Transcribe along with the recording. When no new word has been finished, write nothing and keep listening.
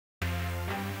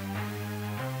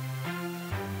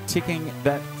ticking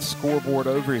that scoreboard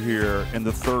over here in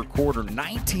the third quarter.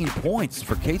 19 points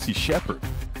for Casey Shepard.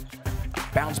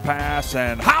 Bounce pass,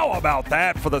 and how about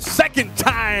that for the second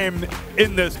time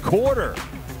in this quarter?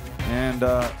 And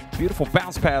beautiful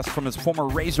bounce pass from his former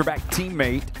Razorback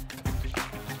teammate.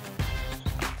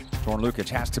 Jordan Lukic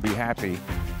has to be happy.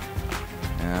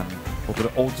 And a little bit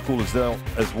of old school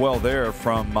as well there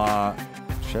from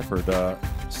Shepard.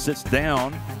 Sits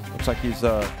down. Looks like he's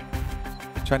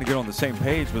trying to get on the same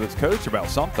page with his coach about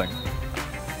something.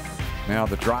 Now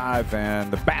the drive,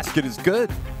 and the basket is good.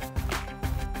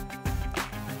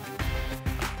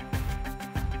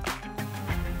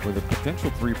 With a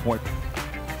potential three-point.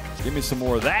 Give me some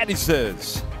more of that, he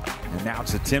says. And now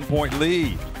it's a 10-point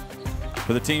lead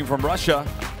for the team from Russia.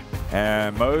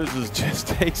 And Moses just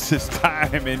takes his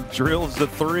time and drills the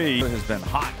three. It has been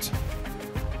hot.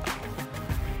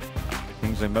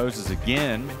 Kingsley Moses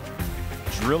again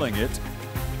drilling it.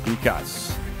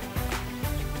 Vikas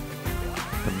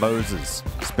to Moses.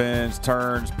 Spins,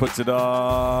 turns, puts it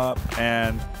up,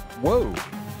 and whoa.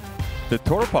 Did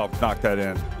Toropov knock that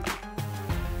in?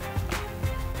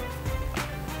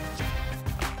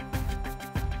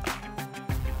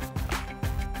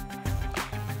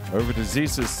 Over to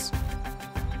Zisis.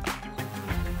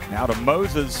 Now to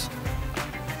Moses.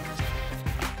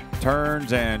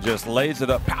 Turns and just lays it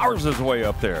up. Powers his way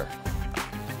up there.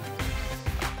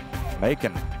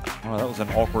 Making. Oh, that was an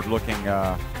awkward looking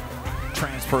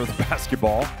transfer of the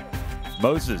basketball.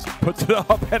 Moses puts it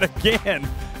up, and again,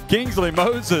 Kingsley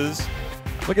Moses.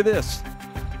 Look at this.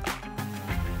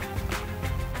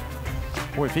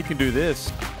 Boy, if he can do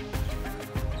this.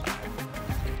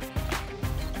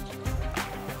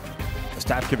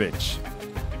 Stavkovic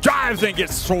drives and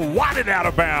gets swatted out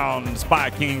of bounds by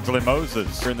Kingsley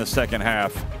Moses in the second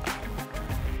half.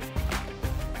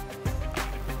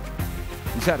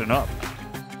 He's had enough.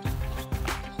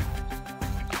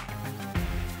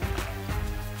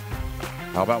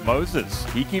 How about Moses?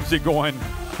 He keeps it going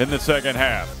in the second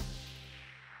half.